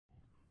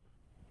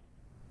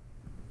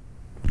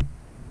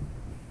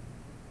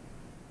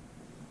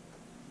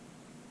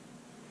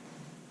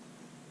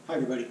Hi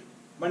everybody,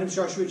 my name is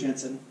Joshua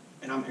Jensen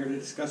and I'm here to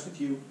discuss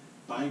with you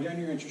buying down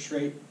your interest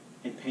rate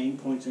and paying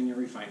points on your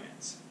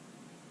refinance.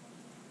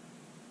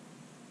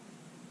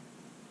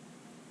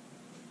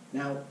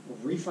 Now,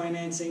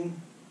 refinancing,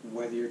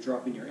 whether you're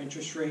dropping your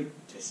interest rate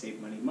to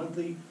save money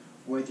monthly,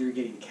 whether you're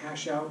getting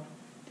cash out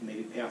to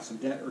maybe pay off some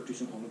debt or do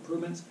some home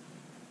improvements,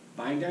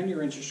 buying down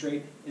your interest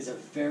rate is a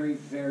very,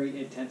 very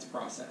intense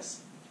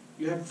process.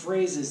 You have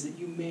phrases that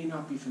you may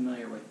not be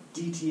familiar with: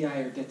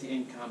 DTI or debt to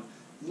income,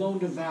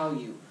 loan to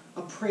value,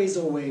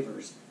 appraisal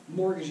waivers,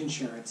 mortgage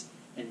insurance,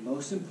 and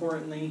most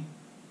importantly,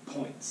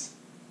 points.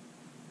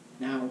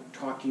 Now,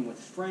 talking with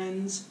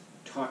friends,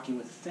 talking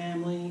with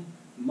family,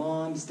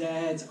 moms,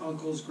 dads,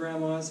 uncles,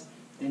 grandmas,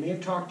 they may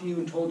have talked to you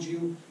and told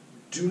you,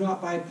 do not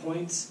buy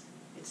points,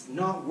 it's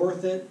not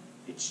worth it,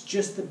 it's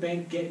just the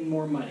bank getting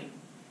more money.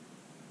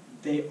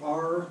 They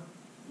are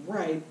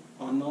right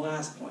on the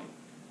last point.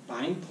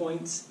 Buying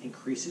points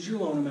increases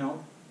your loan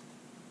amount,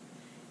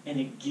 and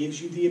it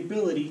gives you the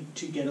ability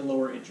to get a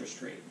lower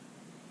interest rate.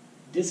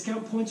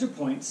 Discount points or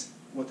points,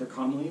 what they're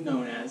commonly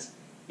known as,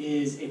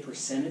 is a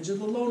percentage of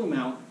the loan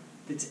amount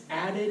that's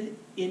added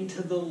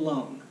into the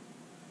loan.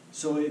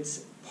 So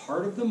it's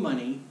part of the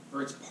money,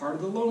 or it's part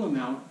of the loan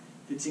amount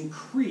that's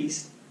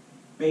increased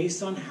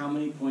based on how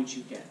many points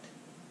you get.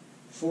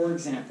 For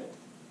example,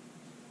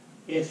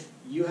 if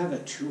you have a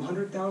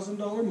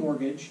 $200,000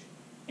 mortgage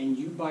and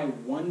you buy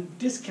one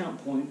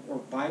discount point or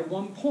buy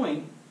 1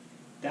 point,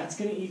 that's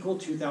going to equal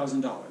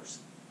 $2,000.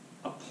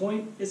 A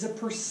point is a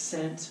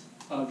percent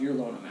of your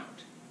loan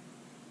amount.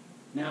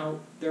 Now,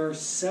 there are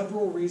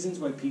several reasons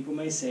why people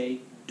may say,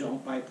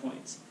 don't buy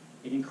points.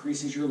 It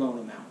increases your loan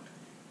amount.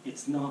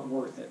 It's not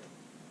worth it.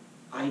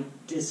 I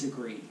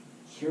disagree.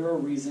 Here are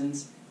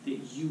reasons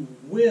that you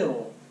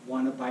will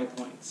want to buy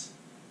points.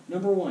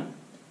 Number one,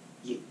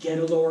 you get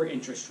a lower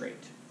interest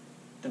rate.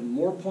 The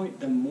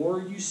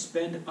more you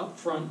spend up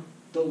front,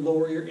 the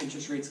lower your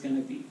interest rate's going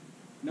to be.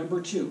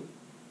 Number two,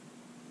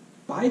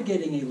 by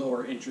getting a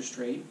lower interest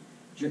rate,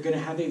 you're going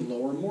to have a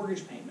lower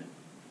mortgage payment.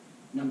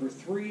 Number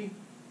three,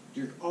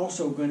 you're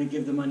also going to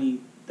give the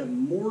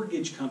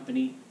mortgage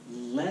company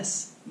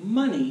less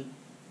money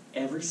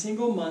every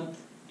single month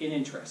in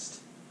interest.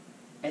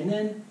 And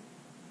then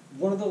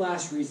one of the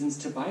last reasons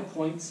to buy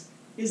points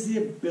is the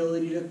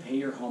ability to pay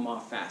your home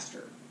off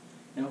faster.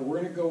 Now we're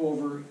going to go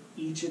over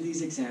each of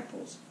these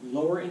examples.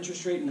 Lower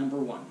interest rate, number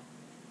one.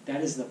 That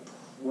is the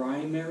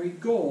primary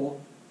goal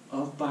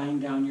of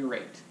buying down your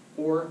rate,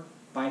 or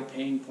by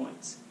paying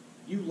points.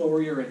 You lower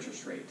your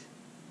interest rate.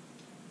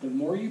 The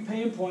more you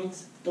pay in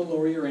points, the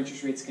lower your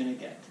interest rate's going to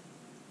get.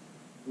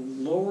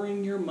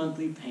 Lowering your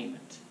monthly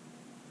payment.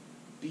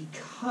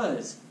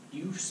 Because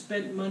you've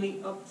spent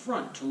money up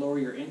front to lower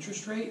your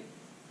interest rate,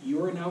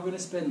 you are now going to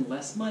spend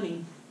less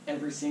money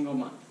every single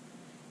month.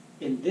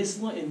 In this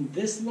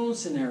loan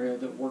scenario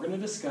that we're going to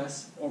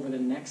discuss over the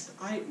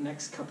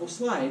next couple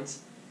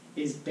slides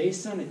is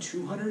based on a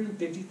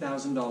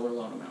 $250,000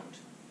 loan amount.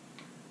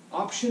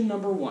 Option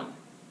number one,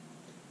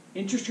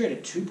 interest rate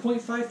at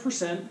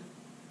 2.5%,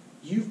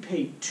 you've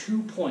paid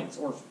 2 points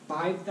or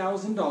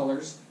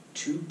 $5,000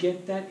 to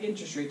get that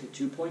interest rate to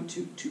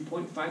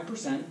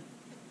 2.5%.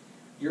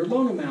 Your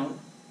loan amount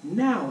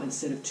now,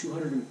 instead of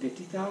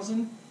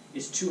 $250,000,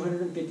 is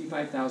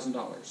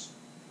 $255,000.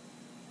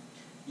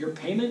 Your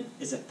payment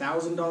is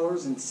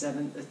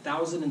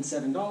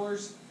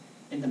 $1,007,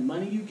 and the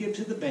money you give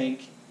to the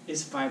bank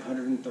is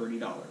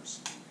 $530.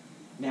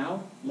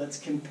 Now, let's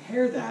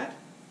compare that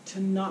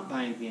to not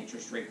buying the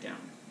interest rate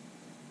down.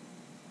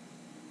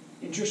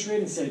 Interest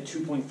rate instead of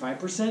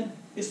 2.5%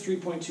 is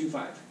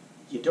 3.25.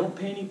 You don't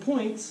pay any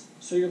points,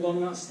 so your loan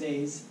amount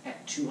stays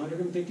at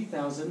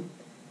 $250,000.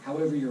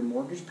 However, your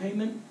mortgage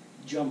payment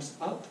jumps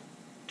up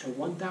to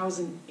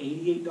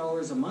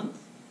 $1,088 a month,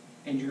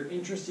 and your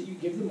interest that you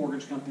give the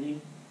mortgage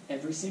company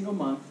every single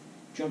month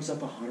jumps up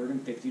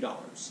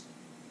 $150.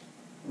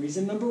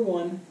 Reason number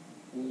one,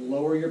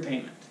 lower your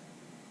payment.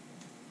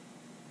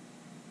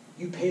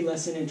 You pay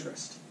less in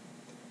interest.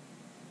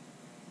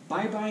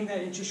 By buying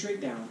that interest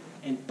rate down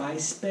and by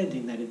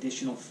spending that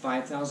additional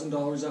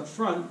 $5,000 up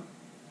front,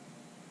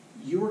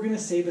 you are going to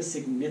save a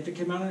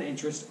significant amount of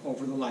interest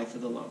over the life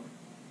of the loan.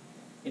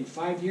 In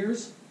 5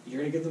 years,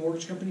 you're going to give the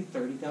mortgage company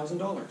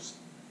 $30,000,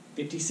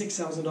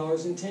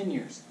 $56,000 in 10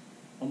 years,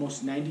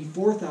 almost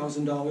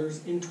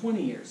 $94,000 in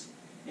 20 years.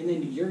 And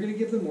then you're going to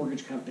give the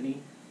mortgage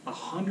company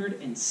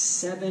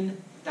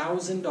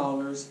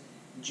 $107,000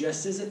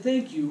 just as a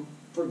thank you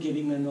for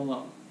giving them the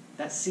loan.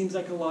 That seems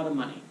like a lot of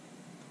money.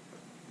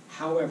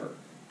 However,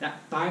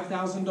 that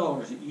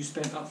 $5,000 that you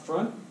spent up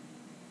front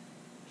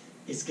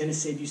is going to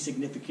save you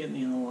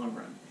significantly in the long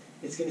run.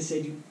 It's going to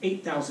save you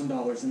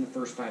 $8,000 in the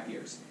first 5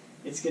 years.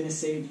 It's going to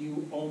save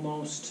you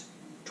almost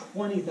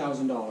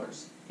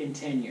 $20,000 in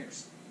 10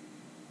 years.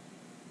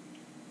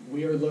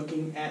 We are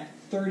looking at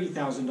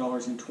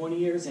 $30,000 in 20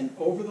 years, and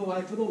over the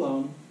life of the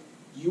loan,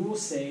 you will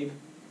save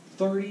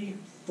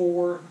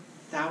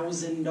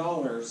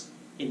 $34,000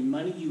 in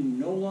money you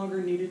no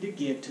longer needed to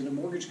give to the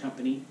mortgage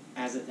company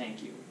as a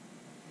thank you.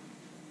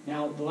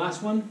 Now, the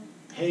last one,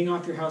 paying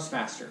off your house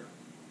faster.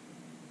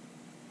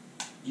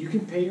 You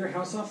can pay your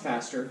house off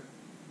faster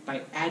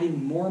by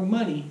adding more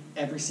money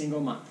every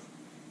single month.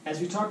 As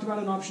we talked about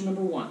in option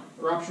number 1,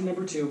 or option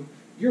number 2,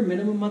 your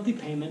minimum monthly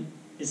payment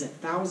is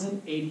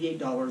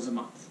 $1,088 a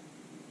month.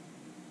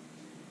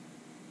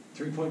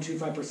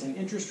 3.25%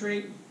 interest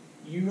rate,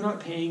 you're not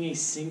paying a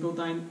single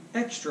dime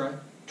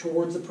extra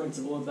towards the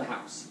principal of the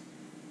house.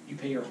 You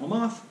pay your home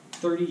off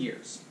 30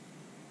 years.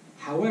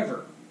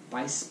 However,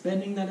 by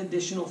spending that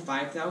additional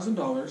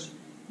 $5,000,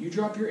 you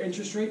drop your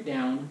interest rate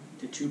down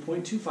to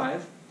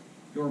 2.25.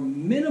 Your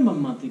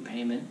minimum monthly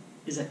payment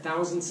is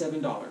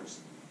 $1,007,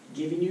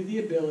 giving you the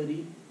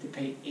ability to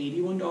pay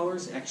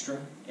 $81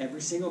 extra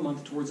every single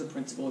month towards the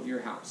principal of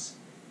your house.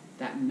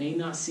 That may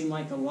not seem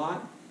like a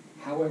lot,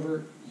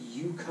 however,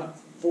 you cut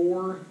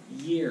 4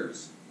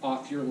 years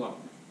off your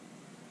loan.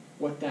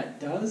 What that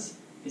does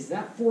is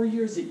that 4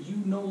 years that you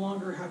no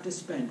longer have to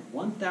spend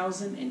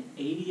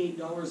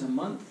 $1,088 a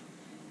month,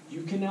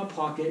 you can now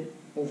pocket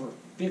over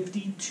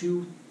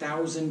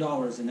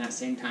 $52,000 in that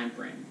same time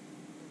frame.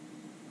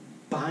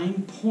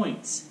 Buying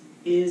points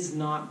is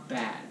not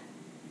bad.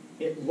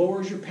 It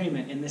lowers your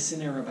payment in this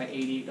scenario by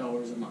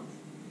 $88 a month.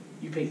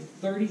 You pay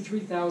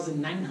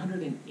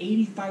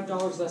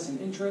 $33,985 less in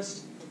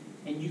interest,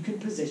 and you can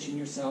position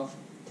yourself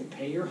to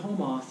pay your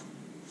home off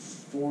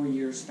 4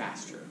 years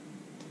faster.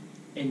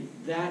 And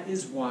that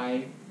is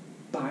why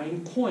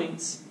buying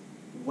points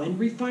when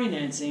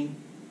refinancing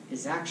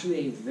is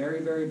actually a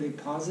very, very big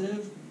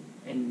positive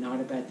and not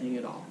a bad thing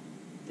at all.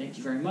 Thank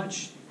you very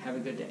much. Have a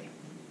good day.